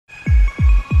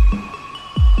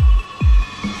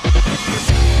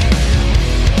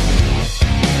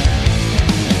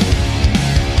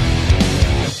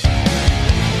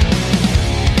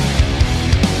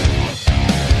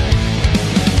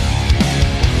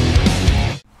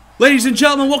Ladies and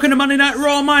gentlemen, welcome to Monday Night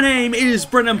Raw. My name is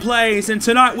BrendenPlayz, and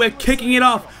tonight we're kicking it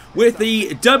off with the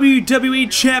WWE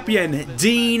Champion,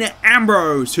 Dean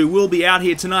Ambrose, who will be out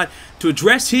here tonight to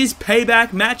address his Payback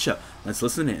matchup. Let's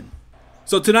listen in.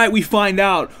 So tonight we find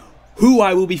out who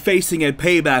I will be facing at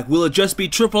Payback. Will it just be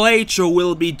Triple H, or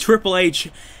will it be Triple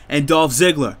H and Dolph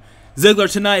Ziggler?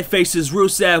 Ziggler tonight faces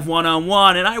Rusev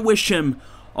one-on-one, and I wish him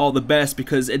all the best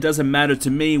because it doesn't matter to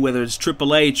me whether it's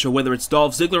Triple H or whether it's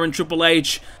Dolph Ziggler and Triple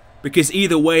H, because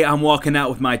either way I'm walking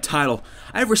out with my title.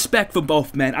 I have respect for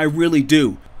both men, I really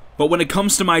do. But when it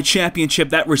comes to my championship,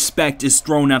 that respect is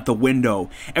thrown out the window.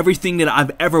 Everything that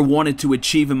I've ever wanted to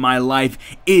achieve in my life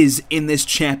is in this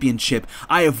championship.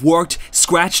 I have worked,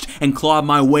 scratched, and clawed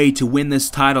my way to win this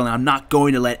title, and I'm not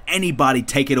going to let anybody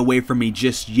take it away from me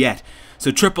just yet. So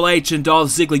Triple H and Dolph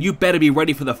Ziggler, you better be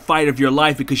ready for the fight of your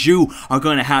life, because you are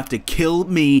going to have to kill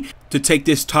me to take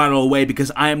this title away,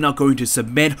 because I am not going to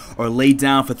submit or lay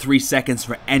down for 3 seconds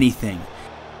for anything.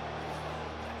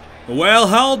 Well,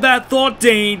 hold that thought,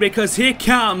 Dean, because here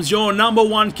comes your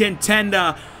 #1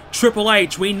 contender, Triple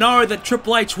H. We know that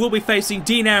Triple H will be facing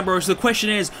Dean Ambrose. The question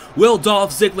is, will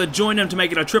Dolph Ziggler join him to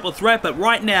make it a triple threat? But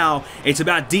right now, it's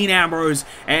about Dean Ambrose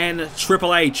and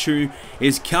Triple H, who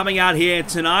is coming out here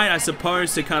tonight, I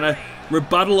suppose, to kind of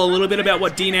rebuttal a little bit about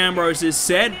what Dean Ambrose has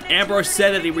said. Ambrose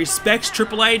said that he respects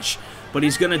Triple H, but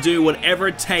he's going to do whatever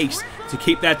it takes to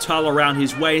keep that title around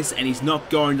his waist, and he's not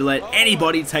going to let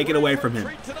anybody take it away from him.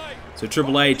 So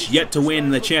Triple H yet to win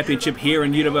the championship here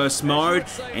in Universe mode,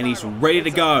 and he's ready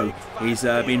to go. He's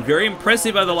been very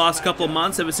impressive over the last couple of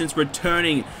months, ever since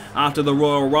returning after the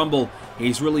Royal Rumble.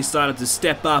 He's really started to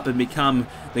step up and become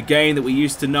the game that we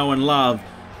used to know and love.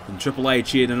 And Triple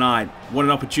H here tonight, what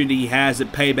an opportunity he has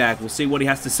at Payback. We'll see what he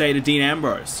has to say to Dean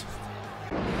Ambrose.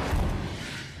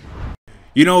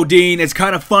 You know, Dean, it's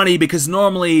kind of funny because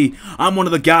normally I'm one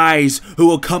of the guys who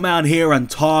will come out here and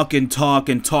talk and talk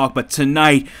and talk, but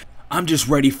tonight I'm just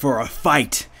ready for a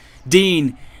fight.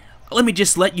 Dean, let me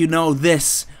just let you know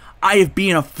this. I have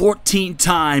been a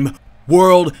 14-time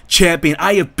world champion.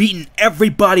 I have beaten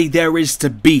everybody there is to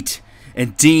beat.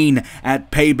 And Dean,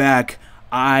 at Payback,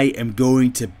 I am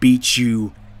going to beat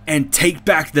you and take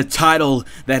back the title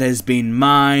that has been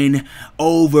mine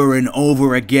over and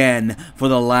over again for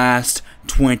the last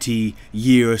 20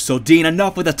 years. So Dean,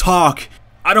 enough with the talk.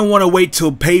 I don't want to wait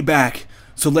till Payback,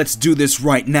 so let's do this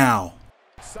right now.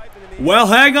 Well,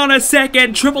 hang on a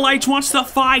second. Triple H wants to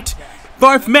fight.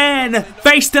 Both men,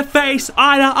 face to face,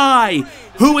 eye to eye.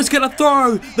 Who is going to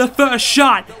throw the first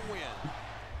shot?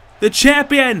 The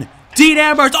champion, Dean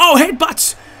Ambrose. Oh,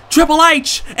 headbutts. Triple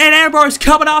H and Ambrose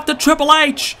coming after Triple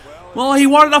H. Well, he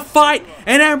wanted a fight,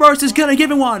 and Ambrose is going to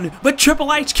give him one. But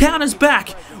Triple H counters back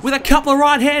with a couple of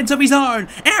right hands of his own.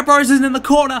 Ambrose is in the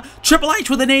corner. Triple H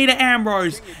with a knee to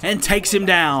Ambrose and takes him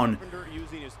down.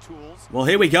 Well,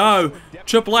 here we go.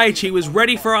 Triple H, he was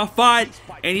ready for a fight,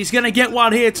 and he's going to get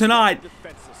one here tonight.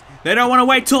 They don't want to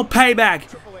wait till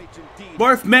Payback.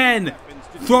 Both men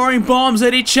throwing bombs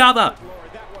at each other.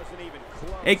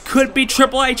 It could be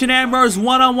Triple H and Ambrose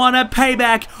one-on-one at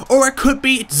Payback, or it could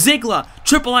be Ziggler,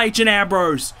 Triple H and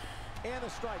Ambrose.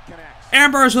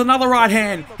 Ambrose with another right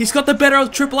hand. He's got the better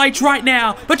of Triple H right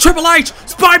now, but Triple H,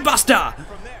 spinebuster!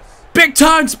 Big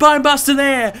time spinebuster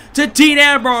there to Dean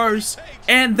Ambrose.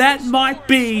 And that might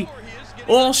be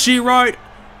all she wrote.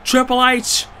 Triple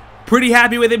H pretty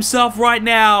happy with himself right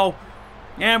now.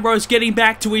 Ambrose getting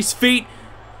back to his feet,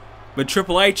 but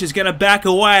Triple H is going to back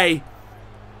away.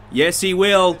 Yes, he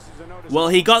will. Well,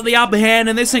 he got the upper hand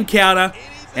in this encounter,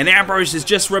 and Ambrose is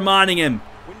just reminding him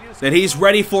that he's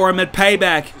ready for him at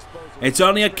Payback. It's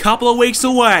only a couple of weeks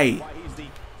away.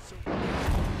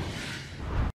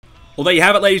 Well, there you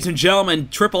have it, ladies and gentlemen.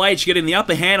 Triple H getting the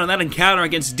upper hand on that encounter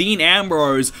against Dean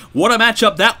Ambrose. What a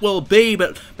matchup that will be.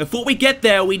 But before we get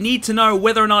there, we need to know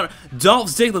whether or not Dolph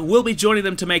Ziggler will be joining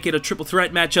them to make it a triple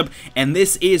threat matchup. And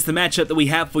this is the matchup that we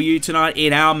have for you tonight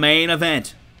in our main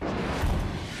event.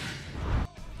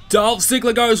 Dolph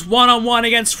Ziggler goes one-on-one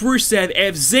against Rusev.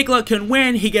 If Ziggler can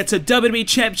win, he gets a WWE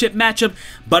Championship matchup.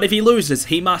 But if he loses,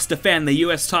 he must defend the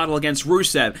US title against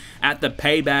Rusev at the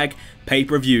Payback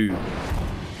pay-per-view.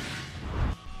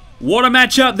 What a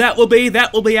matchup that will be.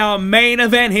 That will be our main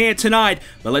event here tonight.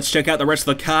 But let's check out the rest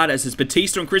of the card, as it's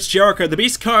Batista and Chris Jericho, the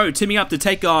Beast Code, teaming up to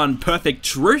take on Perfect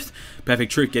Truth.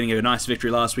 Perfect Truth getting a nice victory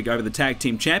last week over the Tag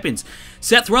Team Champions.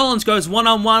 Seth Rollins goes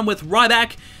one-on-one with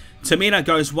Ryback. Tamina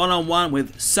goes one-on-one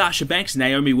with Sasha Banks.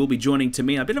 Naomi will be joining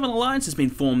Tamina. A bit of an alliance has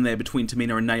been formed there between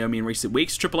Tamina and Naomi in recent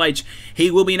weeks. Triple H, he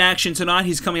will be in action tonight.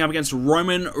 He's coming up against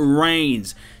Roman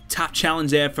Reigns. Tough challenge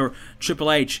there for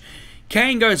Triple H.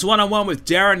 Kane goes one-on-one with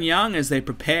Darren Young as they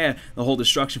prepare the whole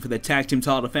destruction for their tag team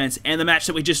title defense. And the match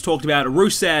that we just talked about,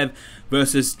 Rusev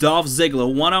versus Dolph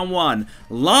Ziggler, one-on-one.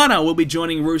 Lana will be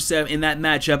joining Rusev in that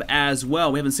matchup as well.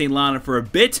 We haven't seen Lana for a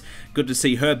bit. Good to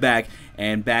see her back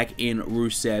and back in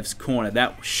Rusev's corner.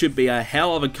 That should be a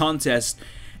hell of a contest,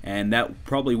 and that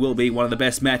probably will be one of the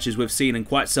best matches we've seen in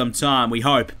quite some time, we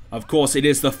hope. Of course, it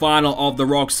is the final of The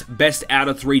Rock's best out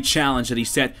of 3 challenge that he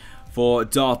set for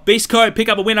Dolph. Beast Code pick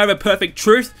up a win over Perfect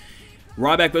Truth.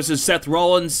 Ryback versus Seth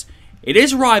Rollins. It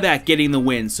is Ryback getting the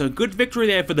win, so good victory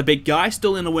there for the big guy.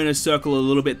 Still in the winner's circle a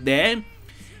little bit there.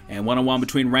 And one-on-one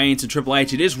between Reigns and Triple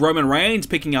H. It is Roman Reigns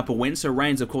picking up a win, so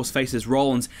Reigns, of course, faces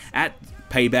Rollins at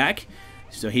Payback.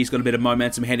 So he's got a bit of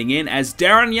momentum heading in as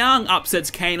Darren Young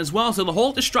upsets Kane as well. So the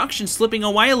whole destruction slipping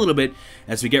away a little bit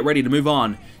as we get ready to move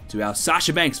on to our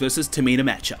Sasha Banks versus Tamina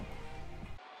matchup.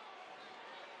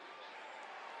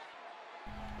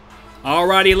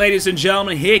 Alrighty, ladies and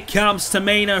gentlemen, here comes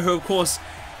Tamina, who of course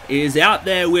is out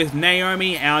there with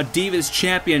Naomi, our Divas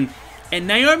champion. And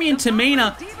Naomi and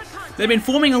Tamina, they've been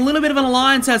forming a little bit of an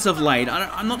alliance as of late.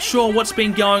 I'm not sure what's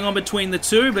been going on between the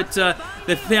two, but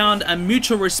they've found a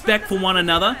mutual respect for one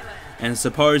another. And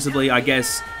supposedly, I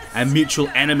guess, a mutual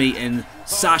enemy in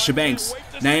Sasha Banks.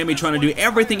 Naomi trying to do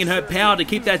everything in her power to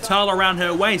keep that title around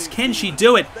her waist. Can she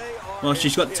do it? Well,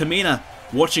 she's got Tamina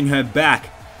watching her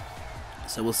back.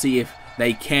 So we'll see if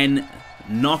they can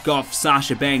knock off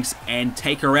Sasha Banks and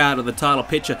take her out of the title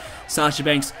picture. Sasha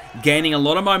Banks gaining a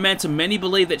lot of momentum. Many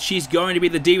believe that she's going to be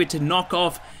the diva to knock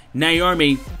off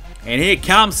Naomi. And here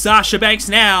comes Sasha Banks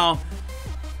now.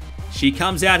 She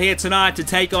comes out here tonight to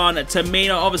take on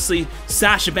Tamina. Obviously,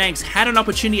 Sasha Banks had an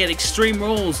opportunity at Extreme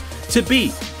Rules to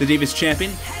be the Divas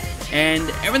champion, and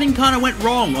everything kind of went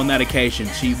wrong on that occasion.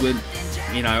 She would,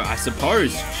 you know, I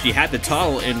suppose she had the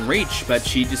title in reach, but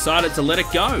she decided to let it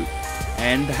go.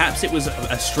 And perhaps it was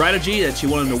a strategy that she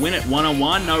wanted to win it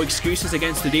one-on-one. No excuses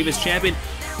against the Divas champion.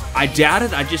 I doubt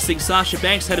it. I just think Sasha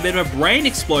Banks had a bit of a brain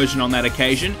explosion on that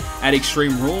occasion at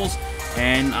Extreme Rules,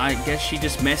 and I guess she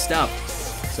just messed up.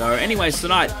 So anyways,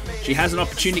 tonight she has an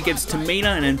opportunity against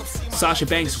Tamina, and then Sasha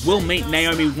Banks will meet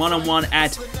Naomi one-on-one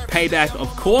at Payback, of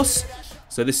course.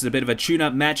 So this is a bit of a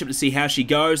tune-up matchup to see how she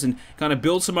goes and kind of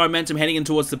build some momentum heading in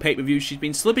towards the pay-per-view. She's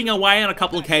been slipping away on a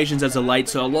couple of occasions as of late,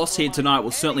 so a loss here tonight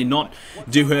will certainly not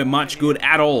do her much good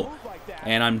at all.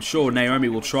 And I'm sure Naomi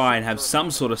will try and have some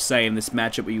sort of say in this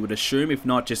matchup, you would assume. If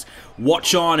not, just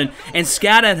watch on and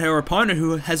scout at her opponent,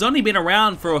 who has only been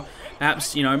around for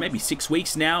perhaps, you know, maybe 6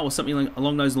 weeks now or something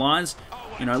along those lines.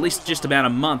 You know, at least just about a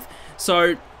month.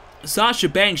 So Sasha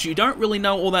Banks, you don't really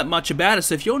know all that much about her,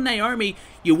 so if you're Naomi,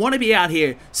 you want to be out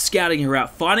here scouting her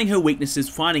out, finding her weaknesses,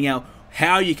 finding out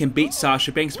how you can beat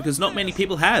Sasha Banks, because not many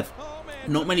people have.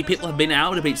 Not many people have been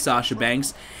able to beat Sasha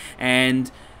Banks,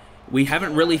 and we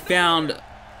haven't really found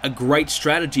a great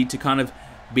strategy to kind of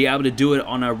be able to do it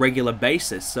on a regular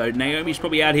basis. So Naomi's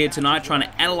probably out here tonight trying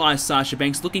to analyze Sasha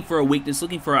Banks, looking for a weakness,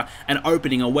 looking for an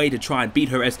opening, a way to try and beat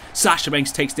her as Sasha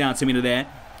Banks takes down Tamina there.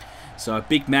 So a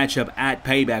big matchup at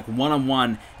Payback,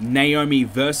 one-on-one, Naomi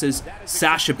versus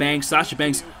Sasha Banks. Sasha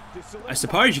Banks, I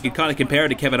suppose you could kind of compare her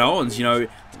to Kevin Owens, you know,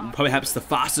 perhaps the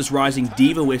fastest rising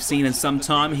diva we've seen in some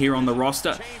time here on the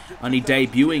roster. Only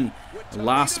debuting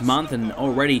last month and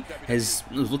already is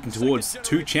looking towards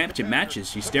 2 championship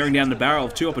matches. She's staring down the barrel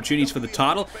of 2 opportunities for the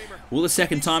title. Will the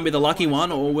second time be the lucky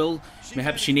one, or will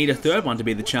perhaps she need a third one to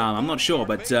be the charm? I'm not sure,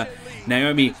 but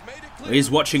Naomi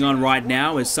is watching on right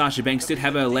now as Sasha Banks did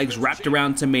have her legs wrapped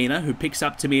around Tamina, who picks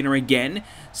up Tamina again.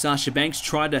 Sasha Banks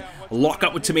tried to lock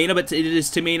up with Tamina, but it is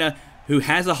Tamina who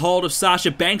has a hold of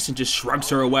Sasha Banks and just shrugs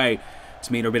her away.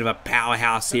 Tamina a bit of a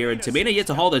powerhouse here, and Tamina yet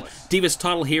to hold the Divas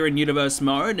title here in Universe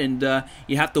mode, and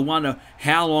you have to wonder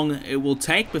how long it will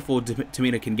take before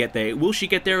Tamina can get there. Will she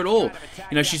get there at all?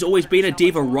 You know, she's always been a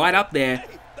diva right up there,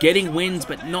 getting wins,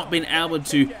 but not been able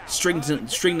to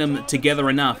string them together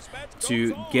enough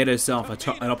to get herself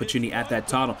an opportunity at that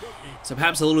title. So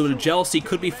perhaps a little bit of jealousy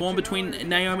could be formed between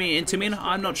Naomi and Tamina.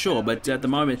 I'm not sure, but at the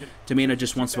moment, Tamina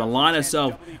just wants to align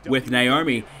herself with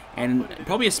Naomi, and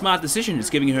probably a smart decision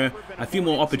is giving her a few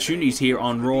more opportunities here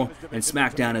on Raw and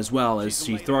SmackDown as well, as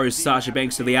she throws Sasha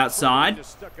Banks to the outside,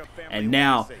 and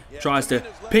now tries to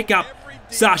pick up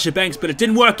Sasha Banks, but it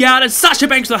didn't work out, and Sasha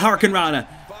Banks, the Hurricane Rana,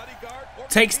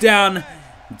 takes down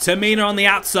Tamina on the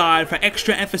outside for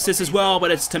extra emphasis as well,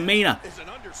 but it's Tamina.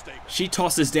 She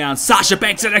tosses down Sasha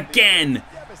Banks and again,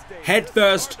 head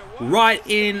first, right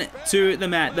into the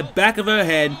mat, the back of her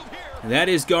head. That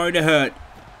is going to hurt.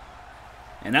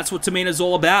 And that's what Tamina's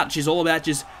all about. She's all about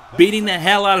just beating the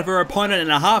hell out of her opponent,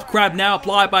 and a half crab now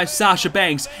applied by Sasha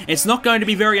Banks. It's not going to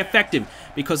be very effective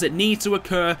because it needs to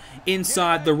occur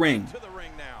inside the ring.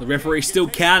 The referee's still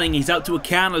counting. He's up to a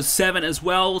count of 7 as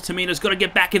well. Tamina's got to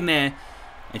get back in there,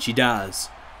 and she does.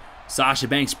 Sasha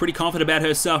Banks pretty confident about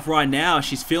herself right now.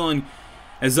 She's feeling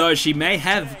as though she may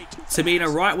have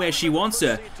Tamina right where she wants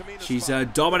her. She's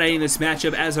dominating this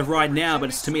matchup as of right now, but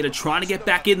it's Tamina trying to get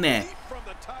back in there.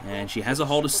 And she has a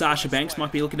hold of Sasha Banks,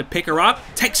 might be looking to pick her up.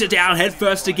 Takes her down head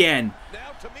first again.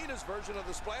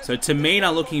 So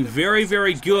Tamina looking very,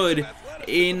 very good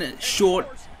in short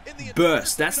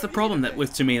bursts. That's the problem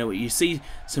with Tamina. You see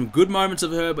some good moments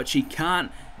of her, but she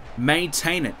can't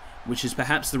maintain it, which is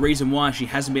perhaps the reason why she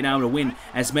hasn't been able to win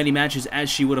as many matches as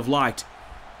she would have liked.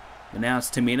 But now it's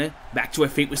Tamina back to her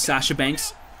feet with Sasha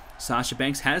Banks. Sasha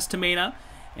Banks has Tamina,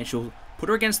 and she'll put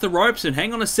her against the ropes. And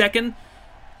hang on a second,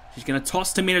 she's going to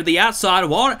toss Tamina to the outside.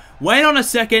 Wait on a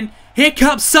second. Here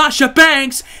comes Sasha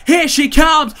Banks. Here she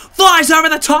comes. Flies over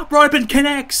the top rope and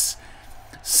connects.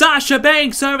 Sasha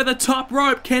Banks over the top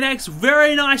rope connects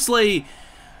very nicely.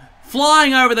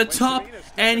 Flying over the top,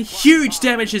 and huge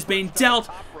damage has been dealt,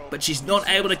 but she's not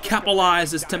able to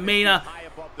capitalize as Tamina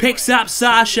picks up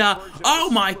Sasha. Oh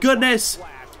my goodness!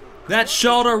 That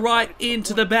shoulder right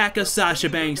into the back of Sasha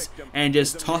Banks and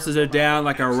just tosses her down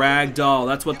like a rag doll.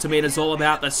 That's what Tamina's all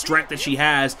about, the strength that she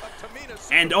has.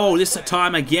 And oh, this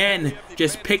time again,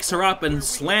 just picks her up and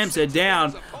slams her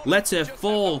down, lets her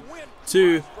fall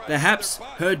to perhaps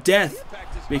her death,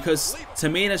 because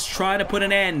Tamina's trying to put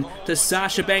an end to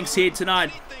Sasha Banks here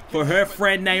tonight for her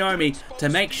friend Naomi to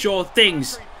make sure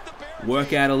things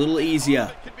work out a little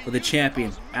easier for the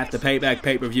champion at the Payback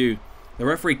pay-per-view. The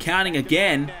referee counting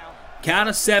again. Count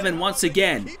of 7 once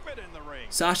again.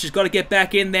 Sasha's got to get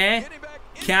back in there.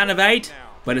 Count of 8,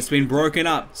 but it's been broken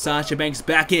up. Sasha Banks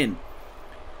back in.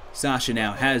 Sasha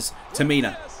now has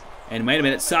Tamina. And wait a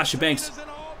minute, Sasha Banks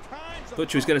thought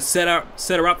she was going to set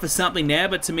her up for something there,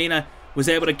 but Tamina was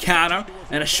able to counter,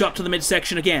 and a shot to the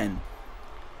midsection again.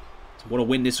 So what a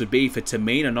win this would be for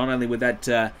Tamina. Not only would that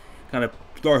kind of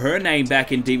throw her name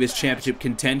back in Divas Championship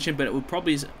contention, but it would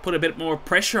probably put a bit more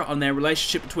pressure on their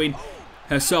relationship between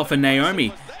herself and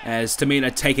Naomi, as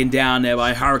Tamina taken down there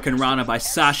by Hurricane Rana by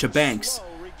Sasha Banks.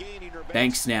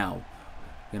 Banks now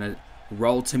gonna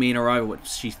roll Tamina over. What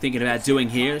she's thinking about doing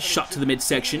here. Shot to the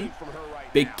midsection.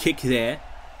 Big kick there.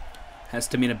 Has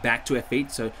Tamina back to her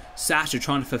feet. So Sasha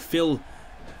trying to fulfill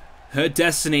her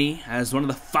destiny as one of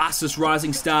the fastest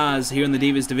rising stars here in the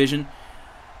Divas division.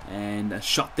 And a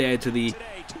shot there to the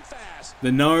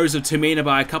nose of Tamina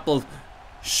by a couple of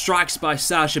strikes by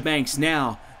Sasha Banks.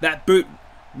 Now that boot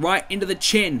right into the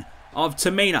chin of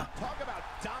Tamina.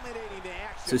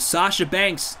 So Sasha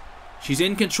Banks, she's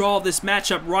in control of this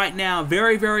matchup right now.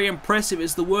 Very, very impressive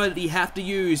is the word that you have to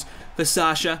use for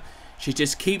Sasha. She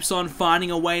just keeps on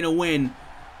finding a way to win.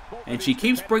 And she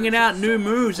keeps bringing out new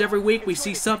moves. Every week we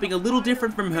see something a little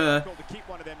different from her.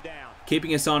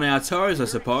 Keeping us on our toes, I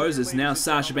suppose, as now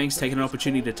Sasha Banks taking an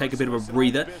opportunity to take a bit of a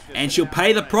breather. And she'll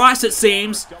pay the price, it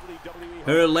seems.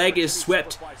 Her leg is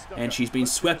swept, and she's been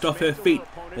swept off her feet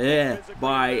there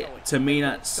by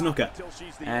Tamina Snuka.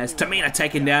 As Tamina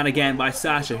taken down again by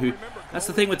Sasha, who, that's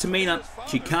the thing with Tamina,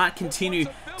 she can't continue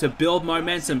to build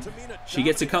momentum. She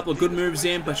gets a couple of good moves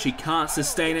in, but she can't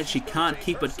sustain it. She can't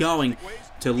keep it going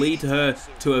to lead her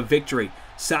to a victory.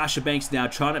 Sasha Banks now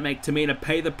trying to make Tamina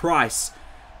pay the price.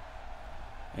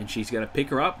 And she's going to pick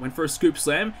her up. Went for a scoop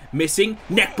slam. Missing.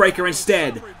 Neck breaker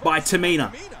instead by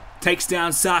Tamina. Takes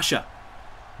down Sasha.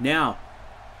 Now,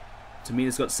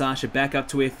 Tamina's got Sasha back up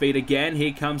to her feet again.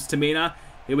 Here comes Tamina.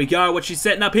 Here we go. What she's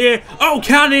setting up here. Oh,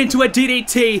 counted into a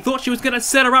DDT. Thought she was going to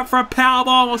set her up for a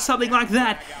powerbomb or something like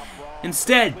that.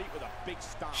 Instead,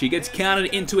 she gets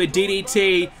counted into a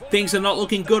DDT. Things are not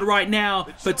looking good right now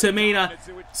for Tamina.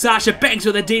 Sasha Banks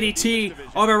with a DDT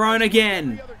of her own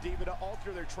again.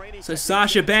 So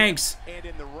Sasha Banks,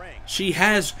 she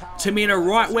has Tamina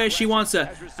right where she wants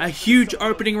her. A huge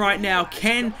opening right now.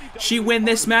 Can she win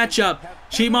this matchup?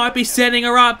 She might be setting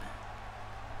her up.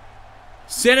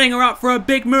 Setting her up for a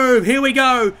big move. Here we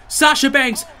go. Sasha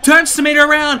Banks turns Tamina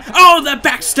around. Oh, the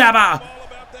backstabber.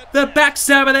 The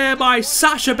backstabber there by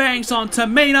Sasha Banks on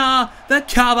Tamina. The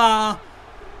cover.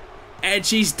 And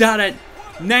she's done it.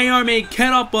 Naomi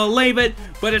cannot believe it,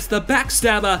 but it's the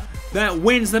backstabber that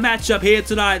wins the matchup here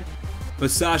tonight for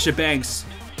Sasha Banks.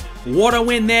 What a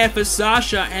win there for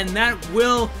Sasha, and that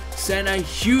will send a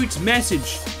huge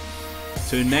message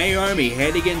to Naomi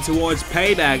heading in towards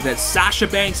Payback that Sasha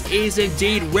Banks is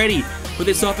indeed ready for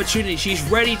this opportunity. She's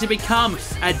ready to become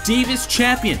a Divas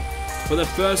champion for the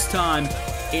first time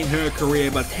in her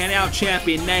career. But can our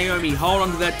champion Naomi hold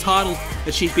on to that title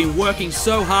that she's been working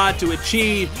so hard to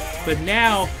achieve? But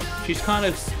now she's kind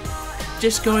of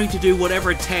just going to do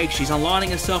whatever it takes. She's aligning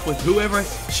herself with whoever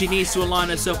she needs to align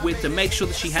herself with to make sure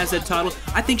that she has that title.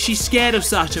 I think she's scared of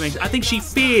Sasha Banks. I think she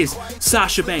fears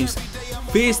Sasha Banks.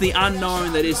 Fears the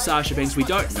unknown that is Sasha Banks. We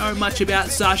don't know much about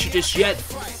Sasha just yet,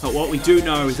 but what we do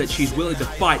know is that she's willing to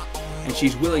fight and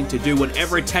she's willing to do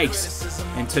whatever it takes.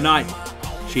 And tonight,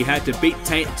 she had to beat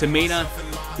Tamina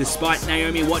despite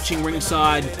Naomi watching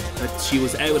ringside, but she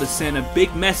was able to send a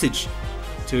big message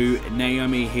to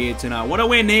Naomi here tonight. What a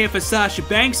win here for Sasha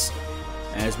Banks.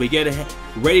 As we get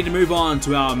ready to move on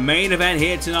to our main event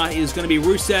here tonight, it is going to be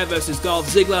Rusev versus Dolph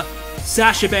Ziggler.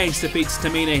 Sasha Banks defeats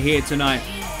Tamina here tonight.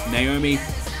 Naomi,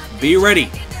 be ready.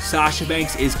 Sasha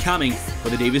Banks is coming for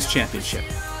the Divas Championship.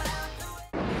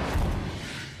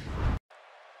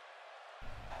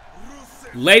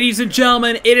 Ladies and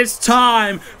gentlemen, it is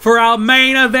time for our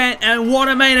main event, and what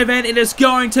a main event it is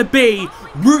going to be.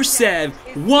 Rusev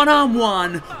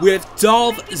one-on-one with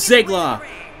Dolph Ziggler.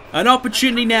 An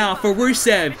opportunity now for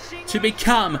Rusev to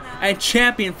become a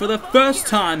champion for the first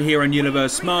time here in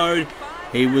Universe Mode.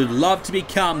 He would love to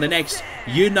become the next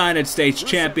United States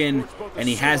champion, and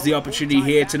he has the opportunity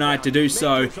here tonight to do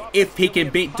so. If he can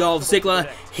beat Dolph Ziggler,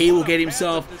 he will get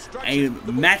himself a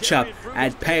matchup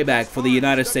at Payback for the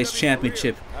United States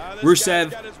Championship.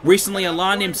 Rusev recently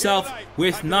aligned himself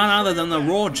with none other than the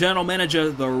Raw General Manager,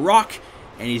 The Rock,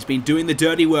 and he's been doing the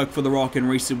dirty work for The Rock in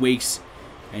recent weeks,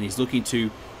 and he's looking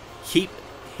to keep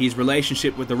his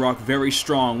relationship with The Rock very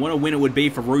strong. What a win it would be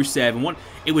for Rusev, and what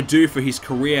it would do for his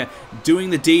career, doing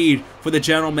the deed for the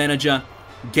General Manager,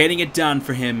 getting it done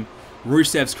for him.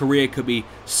 Rusev's career could be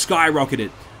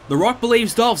skyrocketed. The Rock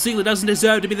believes Dolph Ziggler doesn't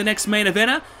deserve to be the next main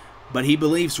eventer, but he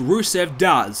believes Rusev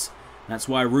does. That's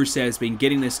why Rusev's been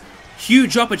getting this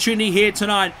huge opportunity here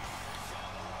tonight.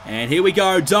 And here we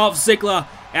go, Dolph Ziggler,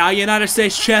 our United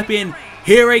States champion.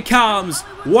 Here he comes.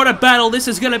 What a battle this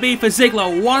is going to be for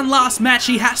Ziggler. One last match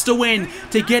he has to win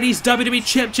to get his WWE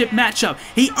Championship matchup.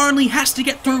 He only has to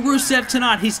get through Rusev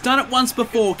tonight. He's done it once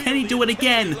before. Can he do it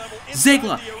again?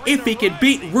 Ziggler, if he can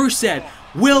beat Rusev,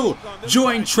 will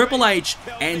join Triple H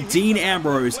and Dean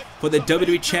Ambrose for the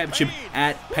WWE Championship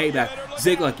at Payback.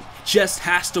 Ziggler just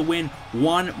has to win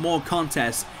one more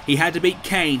contest. He had to beat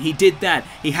Kane. He did that.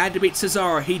 He had to beat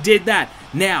Cesaro. He did that.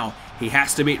 Now he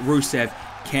has to beat Rusev.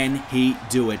 Can he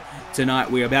do it?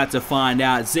 Tonight we're about to find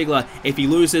out. Ziggler, if he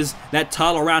loses, that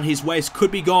title around his waist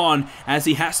could be gone as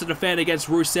he has to defend against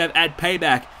Rusev at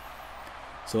Payback.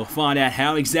 So we'll find out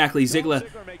how exactly Ziggler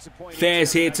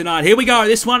fares here tonight. Here we go.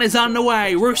 This one is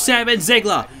underway. Rusev and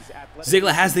Ziggler.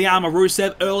 Ziggler has the arm of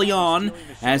Rusev early on,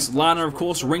 as Lana, of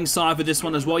course, ringside for this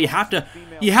one as well. You have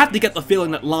to get the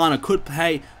feeling that Lana could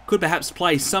perhaps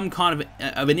play some kind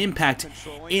of an impact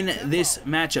in this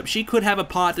matchup. She could have a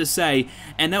part to say,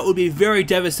 and that would be very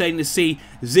devastating to see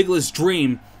Ziggler's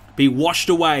dream be washed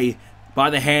away by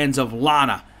the hands of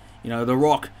Lana. You know, The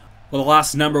Rock, well, the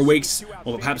last number of weeks,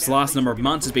 or perhaps the last number of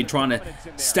months, has been trying to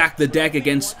stack the deck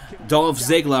against Dolph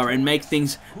Ziggler and make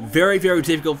things very, very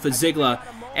difficult for Ziggler.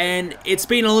 And it's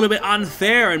been a little bit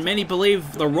unfair, and many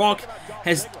believe The Rock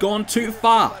has gone too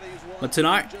far. But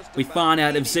tonight, we find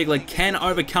out if Ziggler can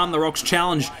overcome The Rock's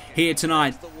challenge here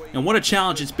tonight. And what a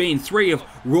challenge it's been. 3 of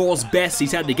Raw's best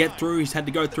he's had to get through. He's had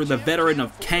to go through the veteran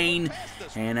of Kane,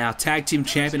 and our tag team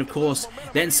champion, of course.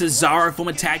 Then Cesaro,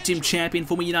 former tag team champion,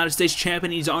 former United States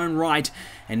champion in his own right.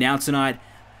 And now tonight,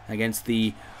 against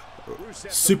the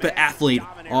super athlete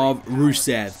of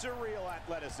Rusev.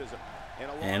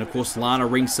 And of course Lana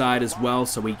ringside as well,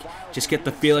 so we just get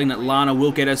the feeling that Lana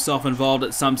will get herself involved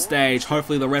at some stage.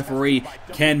 Hopefully the referee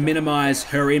can minimize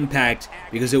her impact,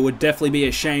 because it would definitely be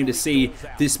a shame to see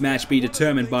this match be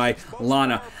determined by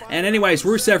Lana. And anyways,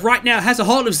 Rusev right now has a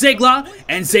hold of Ziggler,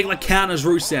 and Ziggler counters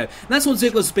Rusev. And that's what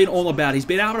Ziggler's been all about. He's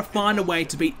been able to find a way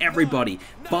to beat everybody.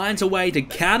 Finds a way to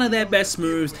counter their best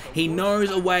moves. He knows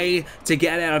a way to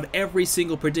get out of every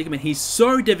single predicament. He's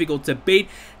so difficult to beat,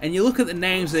 and you look at the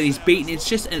names that he's beaten, it's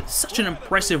just such an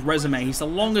impressive resume. He's the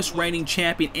longest reigning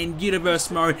champion in Universe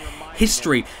Mode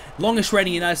history. Longest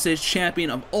reigning United States champion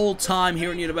of all time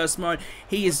here in Universe Mode.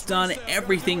 He has done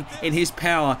everything in his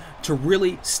power to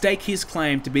really stake his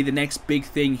claim to be the next big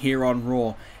thing here on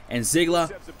Raw. And Ziggler,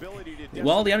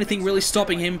 well, the only thing really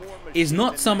stopping him is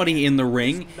not somebody in the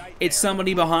ring, it's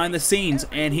somebody behind the scenes,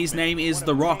 and his name is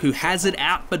The Rock, who has it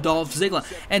out for Dolph Ziggler.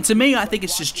 And to me, I think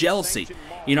it's just jealousy.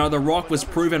 You know, The Rock was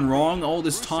proven wrong all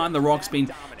this time. The Rock's been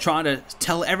trying to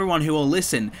tell everyone who will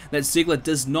listen that Ziggler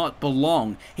does not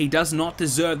belong. He does not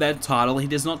deserve that title. He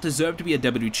does not deserve to be a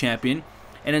WWE champion.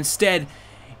 And instead,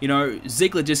 You know,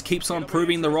 Ziggler just keeps on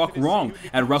proving The Rock wrong.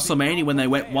 At WrestleMania, when they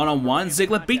went one-on-one,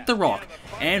 Ziggler beat The Rock.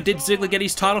 And did Ziggler get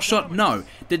his title shot? No.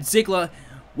 Did Ziggler...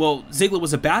 Well, Ziggler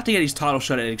was about to get his title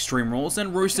shot at Extreme Rules,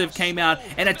 and Rusev came out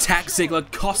and attacked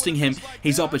Ziggler, costing him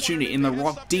his opportunity, in The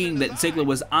Rock deeming that Ziggler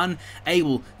was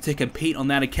unable to compete on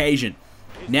that occasion.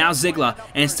 Now Ziggler,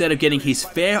 instead of getting his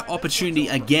fair opportunity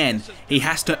again, he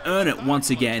has to earn it once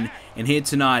again, and here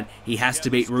tonight, he has to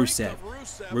beat Rusev.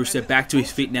 Rusev back to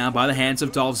his feet now by the hands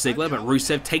of Dolph Ziggler, but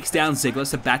Rusev takes down Ziggler,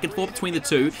 so back and forth between the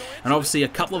two, and obviously a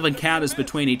couple of encounters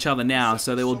between each other now,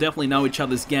 so they will definitely know each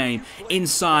other's game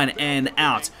inside and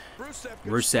out.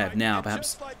 Rusev now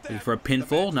perhaps looking for a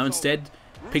pinfall, no, instead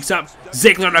picks up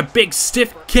Ziggler and a big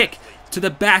stiff kick to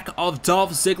the back of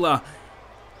Dolph Ziggler.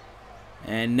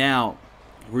 And now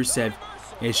Rusev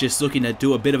is just looking to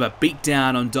do a bit of a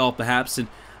beatdown on Dolph perhaps, and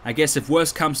I guess if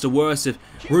worse comes to worse, if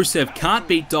Rusev can't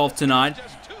beat Dolph tonight,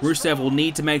 Rusev will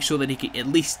need to make sure that he at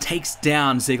least takes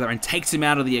down Ziggler and takes him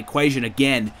out of the equation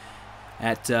again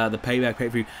at the Payback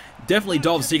pay-per-view. Definitely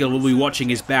Dolph Ziggler will be watching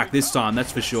his back this time,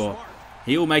 that's for sure.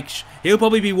 He'll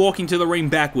probably be walking to the ring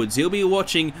backwards. He'll be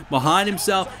watching behind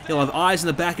himself. He'll have eyes in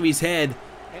the back of his head.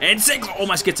 And Ziggler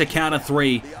almost gets a counter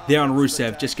 3 there on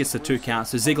Rusev. Just gets the 2 counts.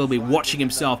 So Ziggler will be watching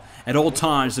himself at all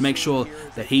times to make sure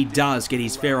that he does get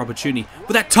his fair opportunity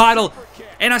with that title.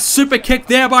 And a super kick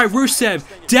there by Rusev.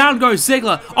 Down goes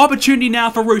Ziggler. Opportunity now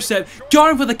for Rusev.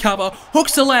 Going for the cover.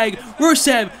 Hooks the leg.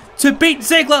 Rusev to beat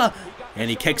Ziggler.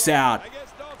 And he kicks out.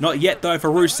 Not yet though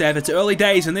for Rusev. It's early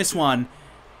days in this one.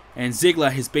 And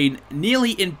Ziggler has been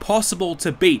nearly impossible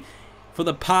to beat for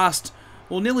the past,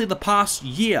 well, nearly the past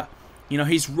year. You know,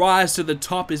 his rise to the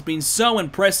top has been so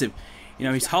impressive. You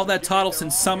know, he's held that title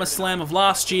since SummerSlam of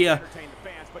last year,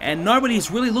 and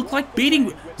nobody's really looked like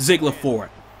beating Ziggler for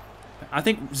it. I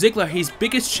think Ziggler, his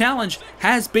biggest challenge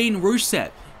has been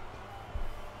Rusev.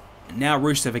 And now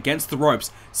Rusev against the ropes.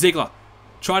 Ziggler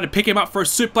tried to pick him up for a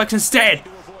suplex instead.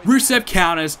 Rusev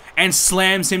counters and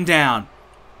slams him down.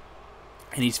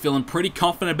 And he's feeling pretty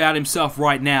confident about himself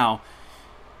right now.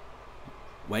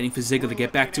 Waiting for Ziggler to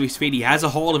get back to his feet. He has a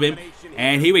hold of him.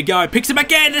 And here we go. Picks him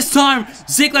again this time.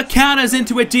 Ziggler counters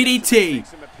into a DDT.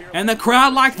 And the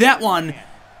crowd liked that one.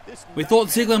 We thought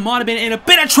Ziggler might have been in a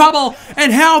bit of trouble.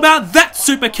 And how about that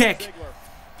super kick?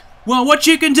 Well, what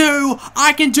you can do,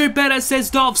 I can do better, says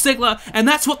Dolph Ziggler. And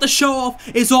that's what the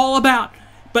show-off is all about.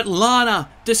 But Lana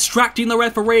distracting the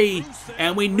referee,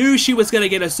 and we knew she was going to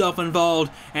get herself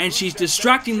involved, and she's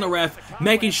distracting the ref,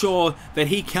 making sure that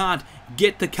he can't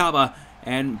get the cover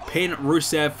and pin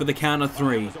Rusev for the counter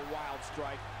 3.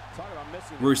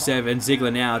 Rusev and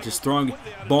Ziggler now just throwing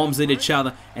bombs at each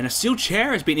other, and a steel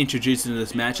chair has been introduced into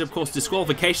this match. Of course,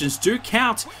 disqualifications do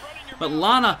count, but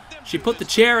Lana, she put the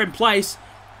chair in place,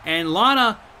 and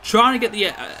Lana trying to get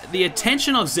the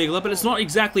attention of Ziggler, but it's not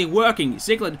exactly working.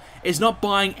 Ziggler is not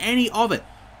buying any of it.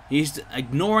 He's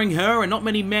ignoring her, and not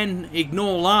many men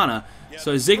ignore Lana.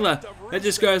 So Ziggler, that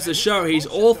just goes to show he's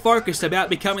all focused about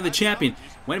becoming the champion.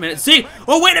 Wait a minute,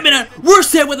 oh wait a minute,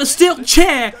 Rusev with a steel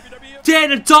chair down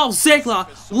to Dolph Ziggler.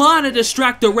 Lana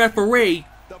distract the referee,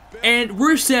 and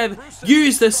Rusev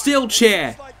used the steel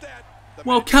chair.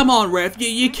 Well, come on, ref,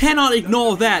 you cannot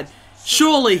ignore that.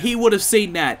 Surely he would have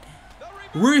seen that.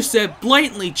 Rusev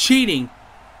blatantly cheating.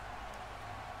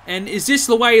 And is this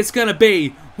the way it's going to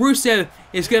be? Rusev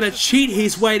is going to cheat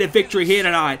his way to victory here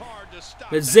tonight.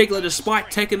 But Ziggler,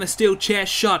 despite taking the steel chair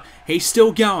shot, he's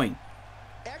still going.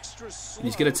 And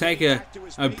he's going to take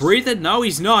a breather? No,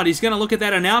 he's not. He's going to look at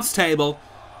that announce table.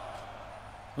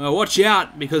 Well, watch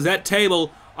out, because that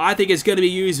table, I think, is going to be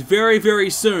used very, very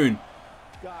soon.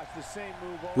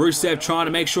 Rusev trying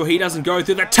to make sure he doesn't go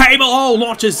through the table. Oh,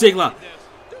 launches Ziggler.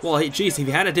 Well, geez, if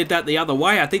he had did that the other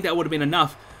way, I think that would have been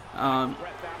enough,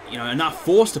 enough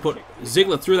force to put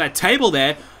Ziggler through that table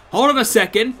there. Hold on a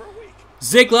second.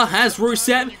 Ziggler has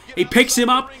Rusev. He picks him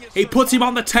up. He puts him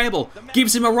on the table.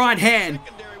 Gives him a right hand.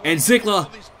 And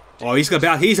Ziggler, oh, he's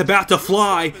about to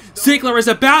fly. Ziggler is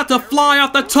about to fly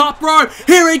off the top rope.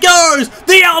 Here he goes.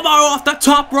 The elbow off the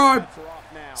top rope.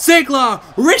 Ziggler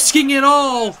risking it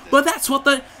all. But that's what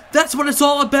it's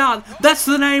all about. That's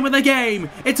the name of the game.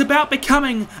 It's about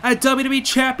becoming a WWE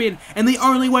champion, and the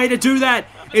only way to do that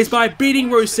is by beating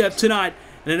Rusev tonight.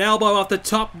 And an elbow off the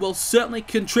top will certainly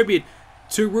contribute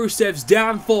to Rusev's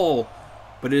downfall.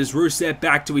 But it is Rusev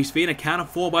back to his feet. A count of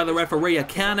 4 by the referee. A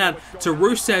count out to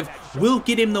Rusev will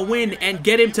get him the win and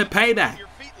get him to Payback.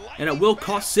 And it will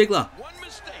cost Ziggler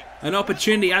an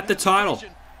opportunity at the title.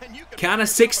 Count of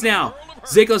 6 now.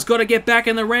 Ziggler's got to get back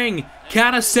in the ring.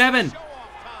 Count of 7.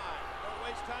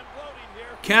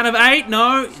 Count of 8,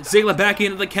 no. Ziggler back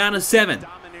into the count of 7.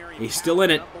 He's still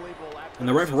in it. And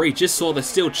the referee just saw the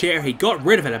steel chair. He got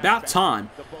rid of it. About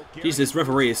time. Jeez, this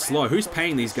referee is slow. Who's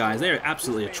paying these guys? They're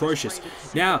absolutely atrocious.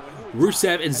 Now,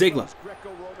 Rusev and Ziggler.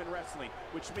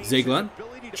 Ziggler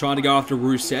trying to go after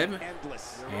Rusev.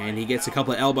 And he gets a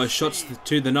couple of elbow shots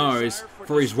to the nose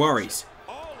for his worries.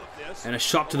 And a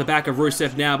shot to the back of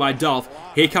Rusev now by Dolph.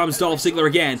 Here comes Dolph Ziggler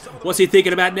again. What's he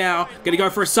thinking about now? Gonna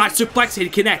go for a side suplex. He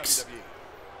connects.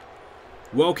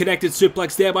 Well connected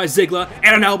suplex there by Ziggler.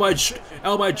 And an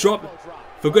elbow drop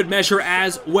for good measure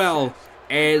as well.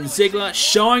 And Ziggler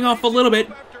showing off a little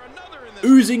bit.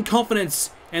 Oozing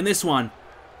confidence in this one.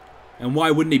 And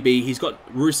why wouldn't he be? He's got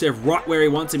Rusev right where he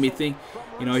wants him.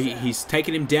 He's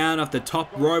taking him down off the top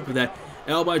rope with that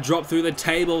elbow drop through the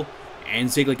table. And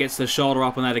Ziggler gets the shoulder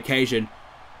up on that occasion.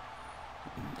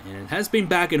 And it has been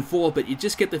back and forth, but you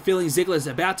just get the feeling Ziggler's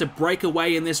about to break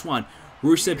away in this one.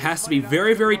 Rusev has to be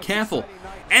very, very careful.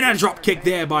 And a drop kick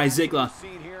there by Ziggler.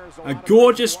 A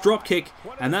gorgeous drop kick,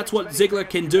 and that's what Ziggler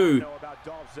can do.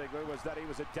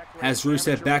 Has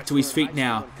Rusev back to his feet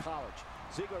now.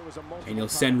 And he'll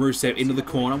send Rusev into the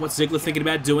corner. What's Ziggler thinking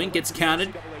about doing? Gets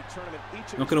countered.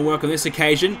 Not going to work on this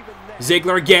occasion.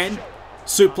 Ziggler again.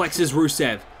 Suplexes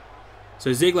Rusev. So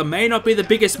Ziggler may not be the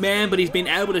biggest man, but he's been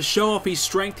able to show off his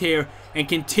strength here and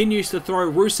continues to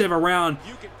throw Rusev around,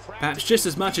 perhaps just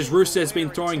as much as Rusev's been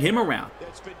throwing him around.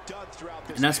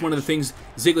 And that's one of the things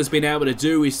Ziggler's been able to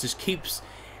do, is just keeps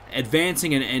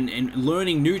advancing and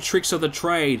learning new tricks of the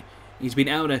trade. He's been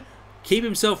able to keep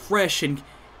himself fresh and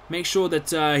make sure that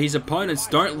his opponents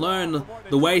don't learn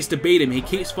the ways to beat him. He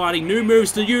keeps finding new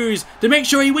moves to use to make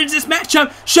sure he wins this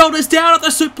matchup. Shoulders down at the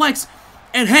suplex.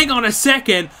 And hang on a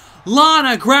second.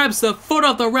 Lana grabs the foot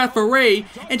of the referee,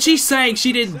 and she's saying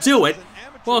she didn't do it.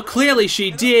 Well, clearly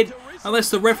she did, unless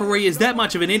the referee is that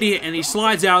much of an idiot and he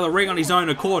slides out of the ring on his own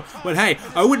accord. But hey,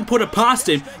 I wouldn't put it past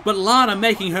him, but Lana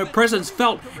making her presence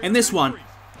felt in this one.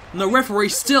 And the referee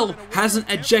still hasn't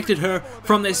ejected her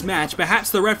from this match. Perhaps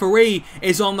the referee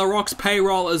is on The Rock's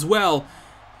payroll as well.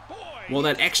 Well,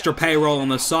 that extra payroll on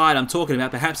the side I'm talking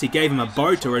about, perhaps he gave him a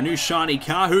boat or a new shiny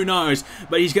car, who knows.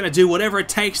 But he's going to do whatever it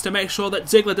takes to make sure that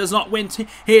Ziggler does not win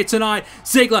here tonight.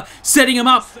 Ziggler setting him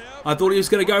up. I thought he was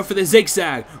going to go for the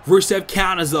zigzag. Rusev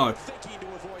counters though.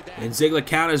 And Ziggler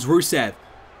counters Rusev.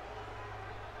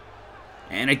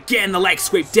 And again the leg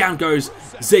sweep, down goes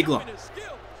Ziggler.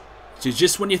 So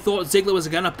just when you thought Ziggler was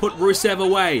going to put Rusev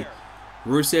away,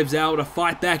 Rusev's able to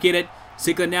fight back in it.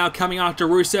 Ziggler now coming after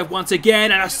Rusev once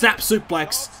again, and a snap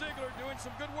suplex.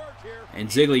 And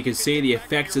Ziggler, you can see the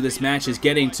effects of this match is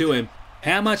getting to him.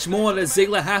 How much more does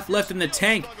Ziggler have left in the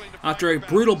tank after a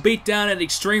brutal beatdown at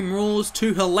Extreme Rules,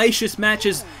 2 hellacious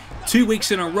matches 2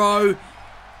 weeks in a row?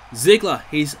 Ziggler,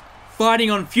 he's fighting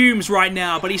on fumes right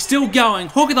now, but he's still going.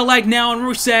 Hook of the leg now on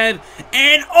Rusev,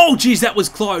 and oh geez, that was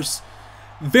close.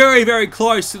 Very, very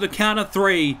close to the count of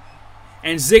 3.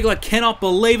 And Ziggler cannot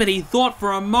believe it. He thought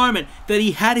for a moment that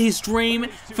he had his dream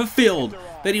fulfilled,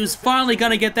 that he was finally going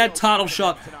to get that title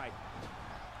shot.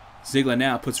 Ziggler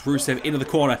now puts Rusev into the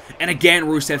corner, and again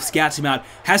Rusev scouts him out.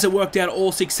 Hasn't worked out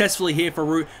all successfully here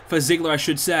for Ziggler, I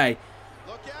should say.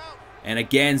 And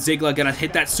again Ziggler going to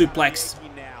hit that suplex.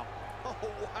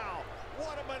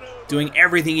 Doing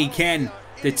everything he can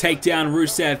to take down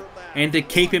Rusev and to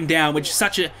keep him down, which is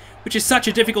such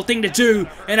a difficult thing to do,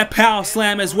 and a power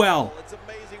slam as well.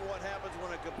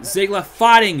 Ziggler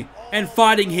fighting and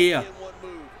fighting here.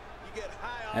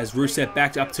 As Rusev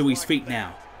backed up to his feet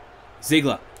now.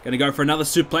 Ziggler going to go for another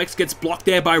suplex, gets blocked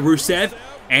there by Rusev,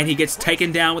 and he gets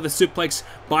taken down with a suplex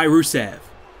by Rusev.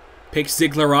 Picks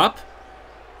Ziggler up.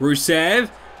 Rusev.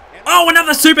 Oh,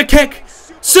 another super kick!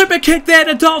 Super kick there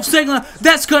to Dolph Ziggler.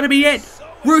 That's got to be it.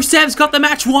 Rusev's got the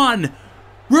match won.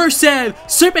 Rusev,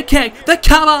 super kick, the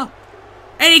cover,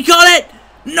 and he got it!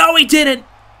 No, he didn't!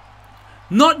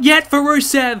 Not yet for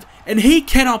Rusev, and he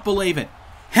cannot believe it.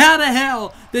 How the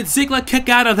hell did Ziggler kick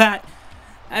out of that?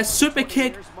 A super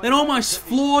kick that almost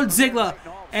floored Ziggler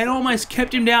and almost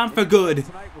kept him down for good.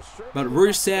 But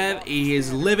Rusev, he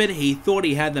is livid. He thought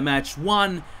he had the match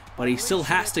won, but he still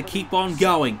has to keep on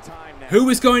going. Who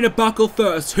is going to buckle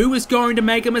first? Who is going to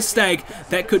make a mistake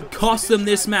that could cost them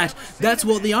this match? That's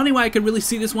the only way I can really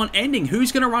see this one ending.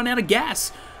 Who's going to run out of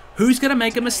gas? Who's going to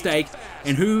make a mistake?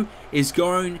 And who is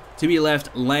going to be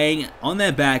left laying on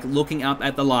their back looking up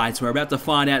at the lights? We're about to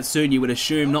find out soon. You would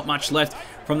assume not much left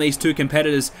from these two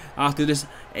competitors after this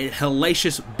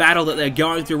hellacious battle that they're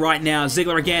going through right now.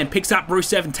 Ziggler again picks up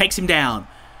Rusev and takes him down.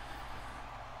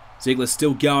 Ziggler's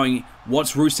still going.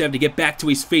 Wants Rusev to get back to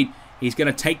his feet. He's going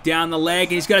to take down the leg,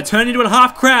 and he's going to turn into a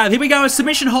half crab. Here we go, a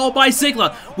submission hold by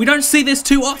Ziggler. We don't see this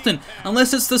too often,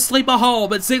 unless it's the sleeper hold,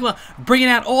 but Ziggler bringing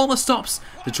out all the stops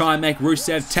to try and make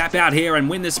Rusev tap out here and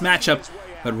win this matchup,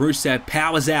 but Rusev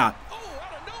powers out.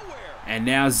 And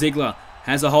now Ziggler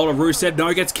has a hold of Rusev.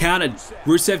 No, gets countered.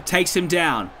 Rusev takes him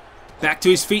down. Back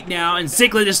to his feet now, and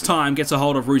Ziggler this time gets a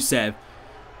hold of Rusev.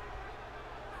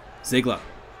 Ziggler,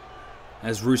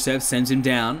 as Rusev sends him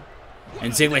down,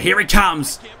 and Ziggler, here he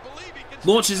comes.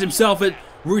 Launches himself at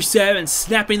Rusev and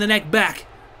snapping the neck back.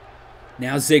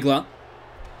 Now Ziggler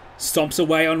stomps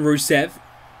away on Rusev.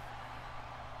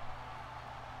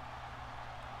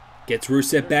 Gets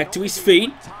Rusev back to his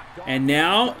feet. And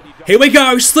now, here we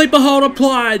go, sleeper hold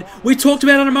applied. We talked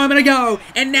about it a moment ago.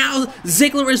 And now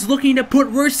Ziggler is looking to put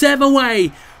Rusev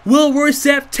away. Will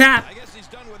Rusev tap?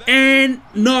 And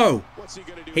no.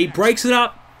 He breaks it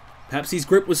up. Perhaps his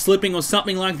grip was slipping or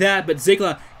something like that, but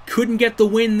Ziggler couldn't get the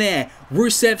win there.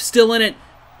 Rusev still in it.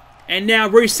 And now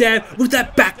Rusev with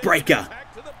that backbreaker.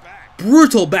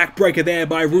 Brutal backbreaker there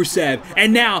by Rusev.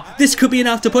 And now this could be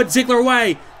enough to put Ziggler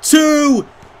away. 2.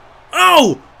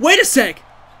 Oh, wait a sec.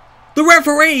 The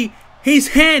referee, his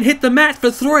hand hit the mat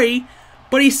for 3,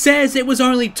 but he says it was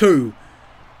only 2.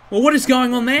 Well, what is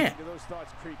going on there?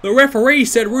 The referee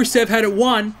said Rusev had it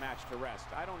 1.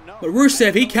 But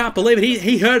Rusev, he can't believe it.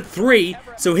 He heard 3,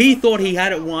 so he thought he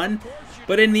had it 1.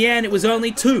 But in the end, it was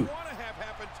only 2.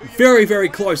 Very, very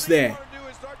close there.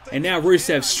 And now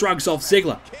Rusev shrugs off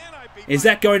Ziggler. Is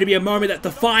that going to be a moment that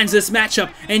defines this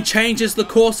matchup and changes the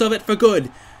course of it for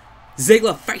good?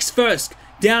 Ziggler face first.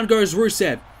 Down goes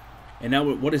Rusev. And now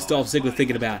what is Dolph Ziggler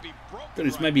thinking about?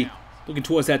 He's maybe looking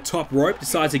towards that top rope.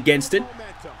 Decides against it.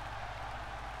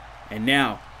 And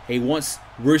now he wants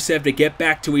Rusev to get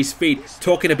back to his feet.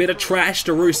 Talking a bit of trash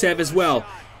to Rusev as well.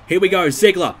 Here we go,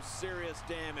 Ziggler.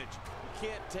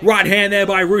 Right hand there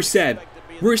by Rusev.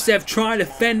 Rusev trying to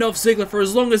fend off Ziggler for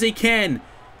as long as he can.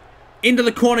 Into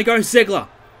the corner goes Ziggler.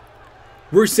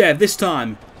 Rusev this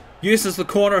time uses the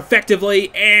corner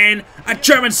effectively, and a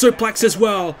German suplex as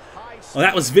well. Oh,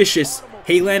 that was vicious.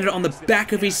 He landed on the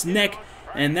back of his neck,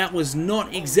 and that was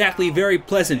not exactly very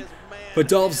pleasant for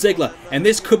Dolph Ziggler. And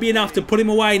this could be enough to put him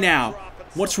away now.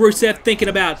 What's Rusev thinking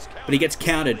about? But he gets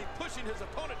countered.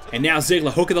 And now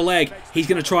Ziggler, hook of the leg. He's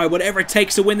going to try whatever it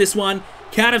takes to win this one.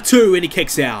 Count of 2, and he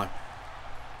kicks out.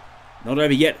 Not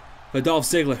over yet for Dolph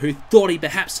Ziggler, who thought he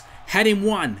perhaps had him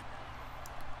won.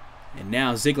 And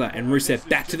now Ziggler and Rusev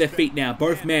back to their feet now.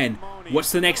 Both men.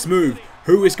 What's the next move?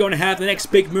 Who is going to have the next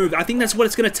big move? I think that's what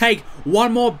it's going to take.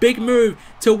 One more big move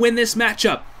to win this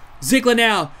matchup. Ziggler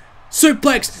now.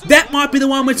 Suplex. That might be the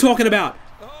one we're talking about.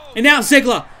 And now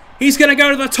Ziggler. He's going to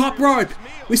go to the top rope.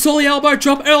 We saw the elbow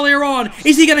drop earlier on.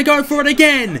 Is he going to go for it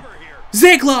again?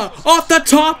 Ziggler off the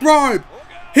top rope.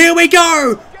 Here we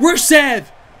go. Rusev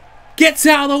gets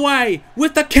out of the way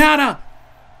with the counter.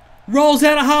 Rolls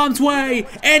out of harm's way.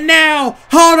 And now,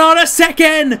 hold on a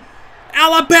second.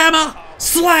 Alabama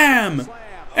slam.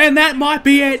 And that might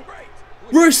be it.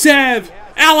 Rusev,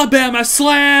 Alabama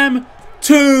slam.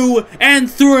 2 and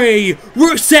 3.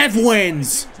 Rusev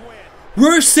wins.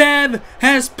 Rusev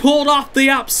has pulled off the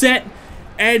upset.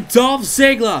 And Dolph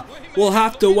Ziggler will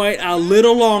have to wait a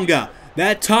little longer.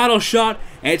 That title shot,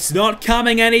 it's not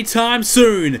coming anytime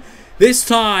soon. This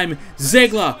time,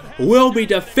 Ziggler will be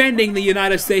defending the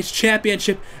United States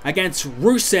Championship against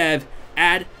Rusev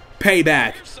at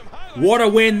Payback. What a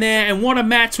win there, and what a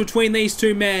match between these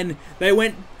two men. They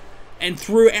went and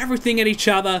threw everything at each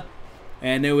other,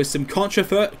 and there was some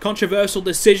controversial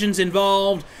decisions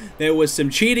involved. There was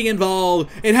some cheating involved.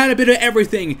 It had a bit of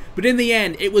everything, but in the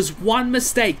end, it was one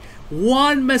mistake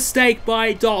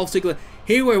by Dolph Ziggler.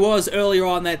 Here it was earlier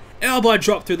on, that elbow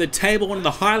drop through the table, one of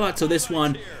the highlights of this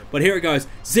one. But here it goes,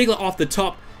 Ziggler off the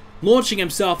top, launching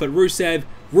himself at Rusev.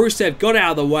 Rusev got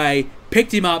out of the way,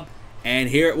 picked him up, and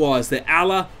here it was, the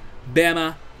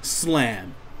Alabama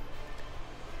Slam.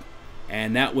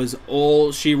 And that was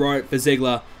all she wrote for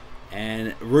Ziggler.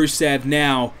 And Rusev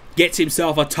now gets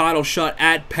himself a title shot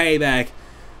at Payback.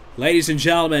 Ladies and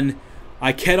gentlemen,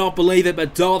 I cannot believe it,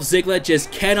 but Dolph Ziggler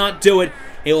just cannot do it.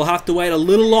 He will have to wait a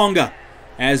little longer,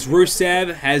 as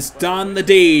Rusev has done the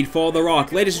deed for The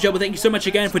Rock. Ladies and gentlemen, thank you so much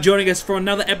again for joining us for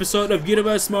another episode of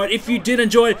Universe Mode. If you did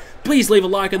enjoy it, please leave a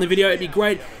like on the video. It'd be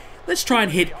great. Let's try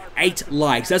and hit 8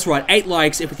 likes. That's right, 8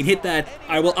 likes. If we can hit that,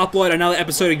 I will upload another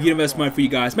episode of Universe Mode for you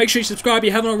guys. Make sure you subscribe if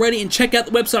you haven't already, and check out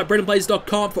the website,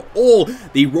 BrendenPlayz.com, for all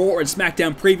the Raw and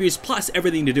SmackDown previews, plus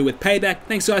everything to do with Payback.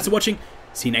 Thanks guys for watching.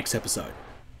 See you next episode.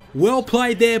 Well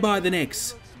played there by the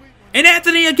Knicks. And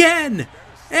Anthony again!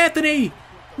 Anthony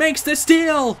makes the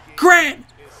steal. Grant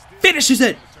finishes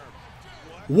it.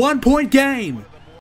 1-point game.